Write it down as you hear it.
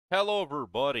Hello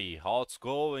everybody, how it's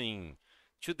going?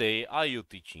 Today I will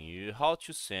teaching you how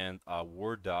to send a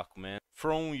Word document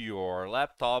from your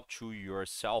laptop to your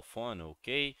cell phone,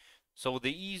 okay? So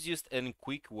the easiest and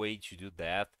quick way to do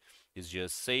that is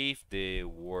just save the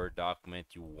Word document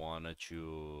you wanted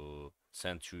to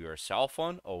send to your cell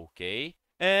phone, okay?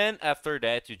 And after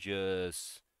that you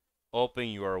just open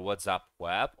your WhatsApp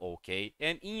web, okay?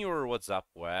 And in your WhatsApp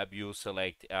web, you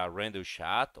select a random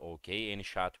chat, okay? Any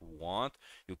chat you want.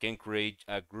 You can create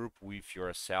a group with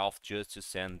yourself just to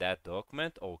send that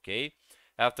document, okay?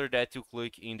 After that, you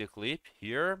click in the clip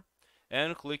here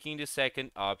and click in the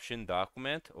second option,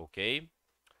 document, okay?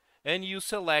 And you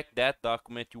select that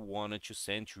document you wanted to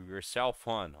send to your cell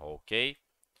phone, okay?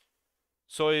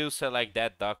 So you select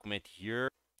that document here.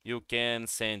 You can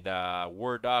send a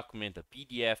Word document, a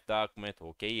PDF document,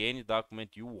 okay, any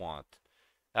document you want.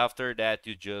 After that,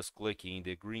 you just click in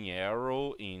the green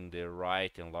arrow in the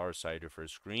right and lower side of your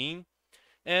screen.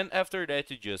 And after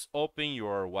that, you just open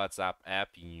your WhatsApp app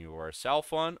in your cell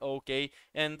phone, okay,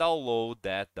 and download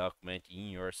that document in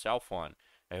your cell phone.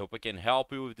 I hope I can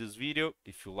help you with this video.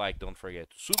 If you like, don't forget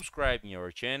to subscribe in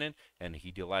our channel and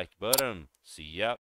hit the like button. See ya.